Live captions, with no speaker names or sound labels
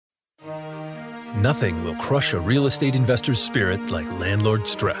Nothing will crush a real estate investor's spirit like landlord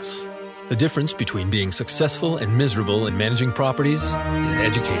stress. The difference between being successful and miserable in managing properties is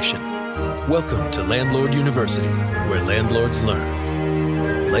education. Welcome to Landlord University, where landlords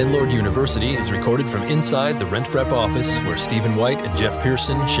learn. Landlord University is recorded from inside the RentPrep office, where Stephen White and Jeff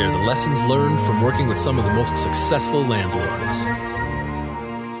Pearson share the lessons learned from working with some of the most successful landlords.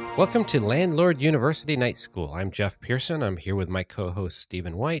 Welcome to Landlord University Night School. I'm Jeff Pearson. I'm here with my co-host,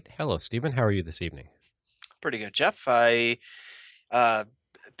 Stephen White. Hello, Stephen. How are you this evening? Pretty good, Jeff. I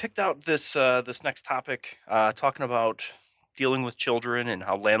picked out this next topic, talking about dealing with children and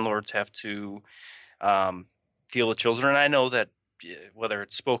how landlords have to deal with children. And I know that whether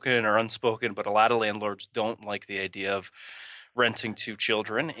it's spoken or unspoken, but a lot of landlords don't like the idea of renting to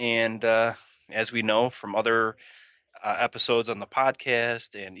children. And as we know from other episodes on the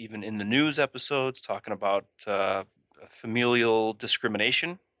podcast and even in the news episodes talking about familial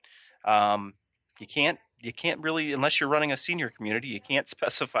discrimination, you can't really, unless you're running a senior community, you can't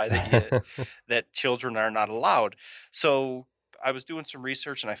specify that that children are not allowed. So I was doing some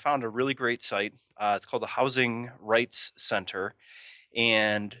research and I found a really great site. It's called the Housing Rights Center.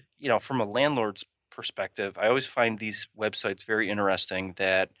 And, from a landlord's perspective, I always find these websites very interesting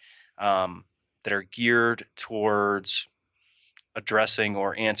that are geared towards addressing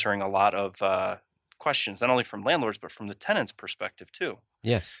or answering a lot of questions, not only from landlords, but from the tenant's perspective too.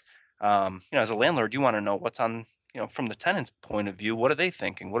 Yes. As a landlord, you want to know what's on, from the tenant's point of view. What are they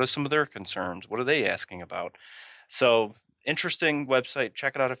thinking? What are some of their concerns? What are they asking about? So interesting website.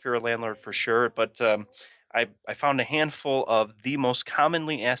 Check it out if you're a landlord for sure. But I found a handful of the most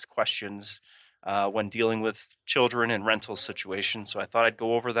commonly asked questions when dealing with children in rental situations. So I thought I'd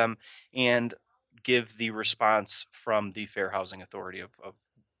go over them and give the response from the Fair Housing Authority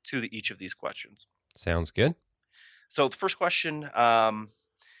to each of these questions. Sounds good. So the first question,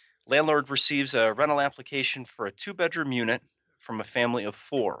 landlord receives a rental application for a 2-bedroom unit from a family of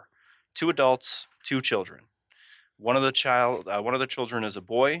 4, 2 adults, 2 children. One of the children is a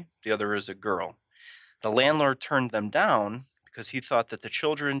boy, the other is a girl. The landlord turned them down because he thought that the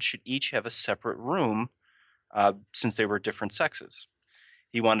children should each have a separate room since they were different sexes.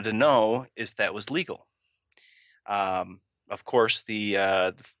 He wanted to know if that was legal. Of course, the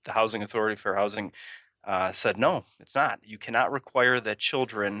Housing Authority, Fair Housing, said no, it's not. You cannot require that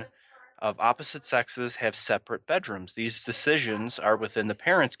children of opposite sexes have separate bedrooms. These decisions are within the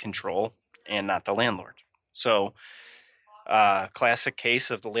parent's control and not the landlord. So, classic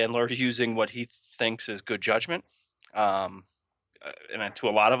case of the landlord using what he thinks is good judgment. And to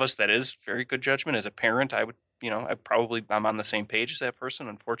a lot of us, that is very good judgment. As a parent, I'm on the same page as that person.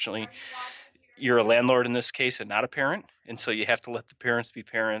 Unfortunately, you're a landlord in this case and not a parent. And so you have to let the parents be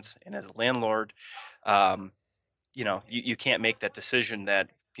parents. And as a landlord, you can't make that decision that,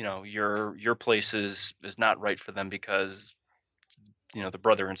 your place is not right for them because, the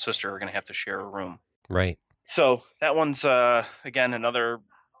brother and sister are going to have to share a room. Right. So that one's, again, another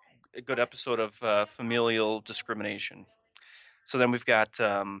good episode of familial discrimination. So then we've got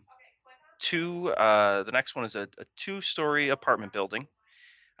the next one is a 2-story apartment building.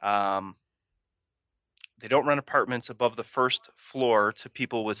 They don't rent apartments above the first floor to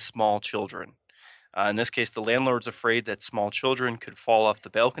people with small children. In this case, the landlord's afraid that small children could fall off the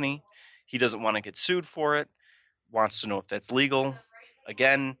balcony. He doesn't want to get sued for it, wants to know if that's legal.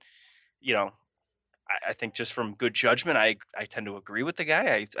 Again, I think just from good judgment, I tend to agree with the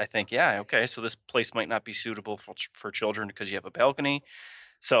guy. I think, yeah, okay, so this place might not be suitable for children because you have a balcony.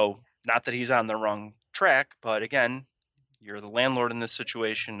 So not that he's on the wrong track, but again, you're the landlord in this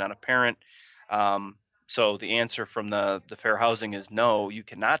situation, not a parent. So the answer from the Fair Housing is no, you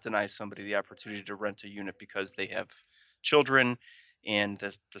cannot deny somebody the opportunity to rent a unit because they have children, and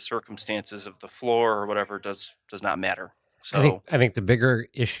the circumstances of the floor or whatever does not matter. So I think the bigger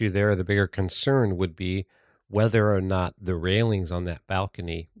issue there, the bigger concern would be whether or not the railings on that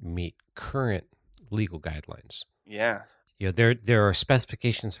balcony meet current legal guidelines. Yeah. There are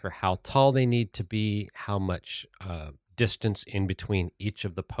specifications for how tall they need to be, how much distance in between each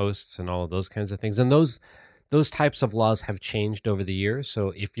of the posts and all of those kinds of things. And those types of laws have changed over the years.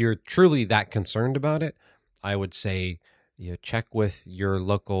 So if you're truly that concerned about it, I would say check with your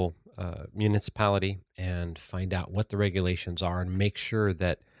local municipality and find out what the regulations are and make sure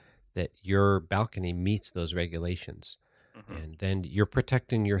that your balcony meets those regulations. Mm-hmm. And then you're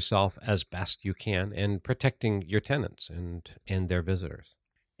protecting yourself as best you can and protecting your tenants and their visitors.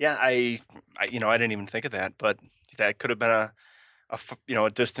 Yeah, I didn't even think of that, but that could have been a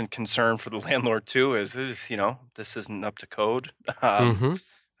distant concern for the landlord too, is, this isn't up to code. Mm-hmm.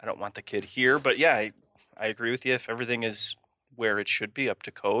 I don't want the kid here, but yeah, I agree with you. If everything is where it should be up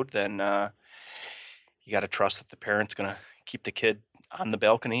to code, then you got to trust that the parent's going to keep the kid on the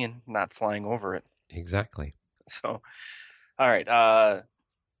balcony and not flying over it. Exactly. So, all right.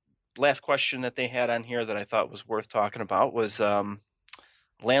 Last question that they had on here that I thought was worth talking about was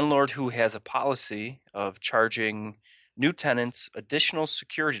landlord who has a policy of charging new tenants additional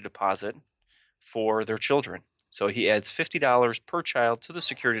security deposit for their children. So he adds $50 per child to the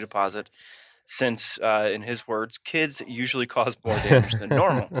security deposit since, in his words, kids usually cause more damage than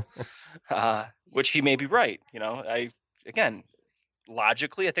normal, which he may be right. Again,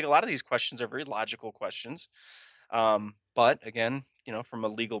 logically, I think a lot of these questions are very logical questions. But again, from a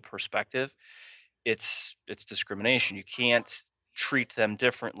legal perspective, it's discrimination. You can't treat them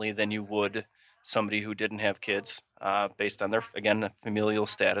differently than you would somebody who didn't have kids, based on their, again, the familial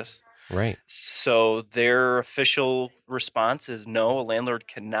status. Right. So their official response is no, a landlord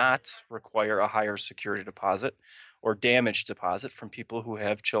cannot require a higher security deposit or damage deposit from people who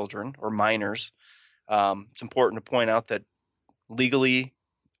have children or minors. It's important to point out that legally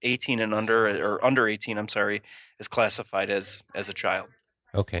 18 and under, or under 18, I'm sorry, is classified as a child.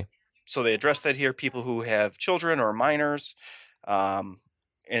 Okay. So they address that here, people who have children or minors, um,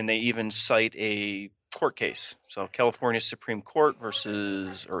 and they even cite a court case. So California Supreme Court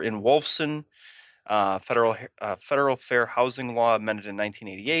versus, or in Wolfson, federal fair housing law amended in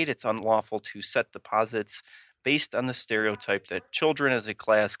 1988. It's unlawful to set deposits based on the stereotype that children as a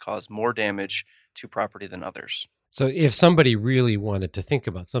class cause more damage to property than others. So if somebody really wanted to think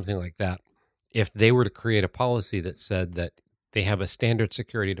about something like that, if they were to create a policy that said that they have a standard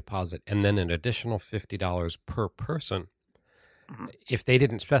security deposit and then an additional $50 per person, Mhm. if they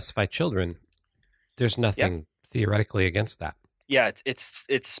didn't specify children, there's nothing theoretically against that. Yeah, it's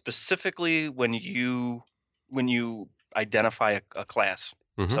specifically when you identify a class.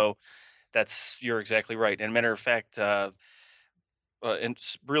 Mhm. So you're exactly right. And matter of fact, and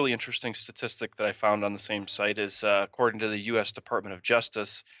really interesting statistic that I found on the same site is, according to the U.S. Department of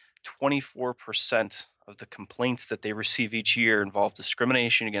Justice, 24% of the complaints that they receive each year involve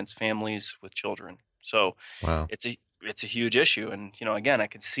discrimination against families with children. So Wow. it's a huge issue. And again, I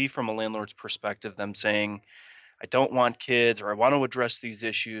can see from a landlord's perspective them saying, I don't want kids, or I want to address these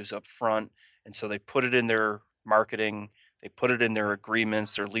issues up front. And so they put it in their marketing, they put it in their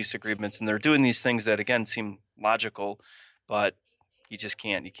agreements, their lease agreements, and they're doing these things that again seem logical, but you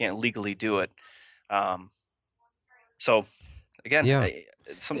can't legally do it. Um, so again, Yeah.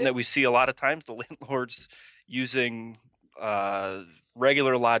 it's something that we see a lot of times, the landlords using uh,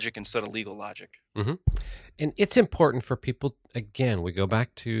 regular logic instead of legal logic. Mhm. And it's important for people, again, we go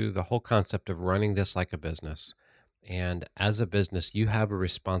back to the whole concept of running this like a business. And as a business, you have a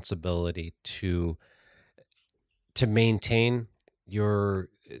responsibility to maintain your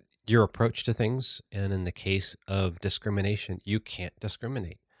your approach to things. And in the case of discrimination, you can't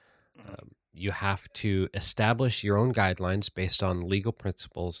discriminate. Mhm. You have to establish your own guidelines based on legal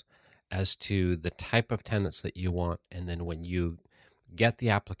principles as to the type of tenants that you want. And then when you get the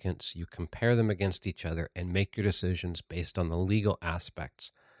applicants, you compare them against each other and make your decisions based on the legal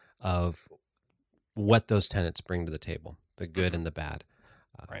aspects of what those tenants bring to the table, the good Mhm. and the bad.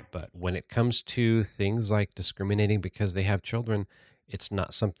 Right. But when it comes to things like discriminating because they have children, it's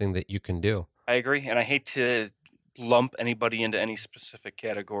not something that you can do. I agree, and I hate to lump anybody into any specific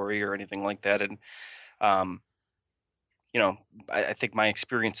category or anything like that. And um, you know, I think my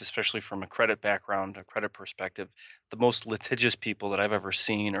experience, especially from a credit background, a credit perspective, the most litigious people that I've ever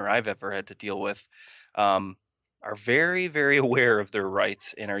seen or I've ever had to deal with, um, are very, very aware of their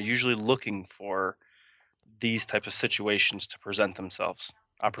rights and are usually looking for these type of situations to present themselves,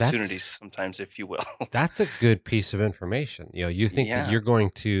 opportunities, That's sometimes, if you will. That's a good piece of information. You think that Yeah, you're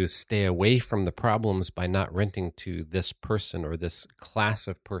going to stay away from the problems by not renting to this person or this class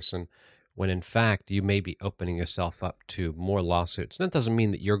of person, when in fact you may be opening yourself up to more lawsuits. That doesn't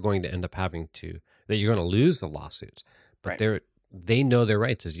mean that you're going to end up that you're going to lose the lawsuits, but right. they know their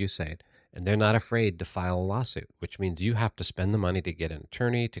rights, as you say, and they're not afraid to file a lawsuit, which means you have to spend the money to get an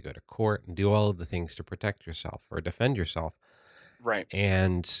attorney, to go to court, and do all of the things to protect yourself or defend yourself. Right.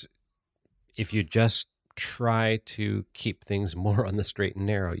 And if you just try to keep things more on the straight and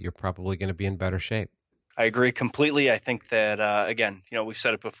narrow, you're probably going to be in better shape. I agree completely. I think that, again, we've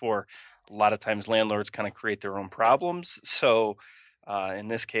said it before. A lot of times, landlords kind of create their own problems. So, in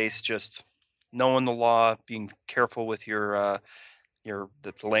this case, just knowing the law, being careful with the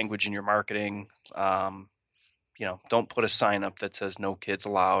language in your marketing. Don't put a sign up that says "No kids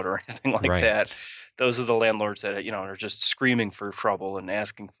allowed" or anything like that. Right. Those are the landlords that are just screaming for trouble and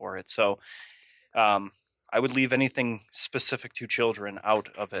asking for it. So, um, I would leave anything specific to children out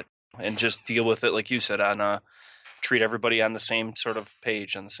of it and just deal with it, like you said, on treat everybody on the same sort of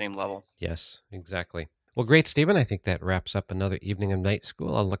page, on the same level. Yes, exactly. Well, great, Stephen. I think that wraps up another evening of night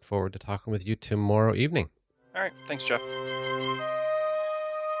school. I'll look forward to talking with you tomorrow evening. All right. Thanks, Jeff.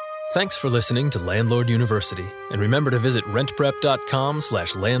 Thanks for listening to Landlord University. And remember to visit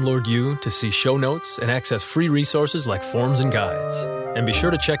rentprep.com/landlordu to see show notes and access free resources like forms and guides. And be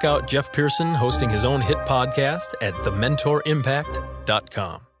sure to check out Jeff Pearson hosting his own hit podcast at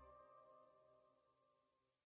thementorimpact.com.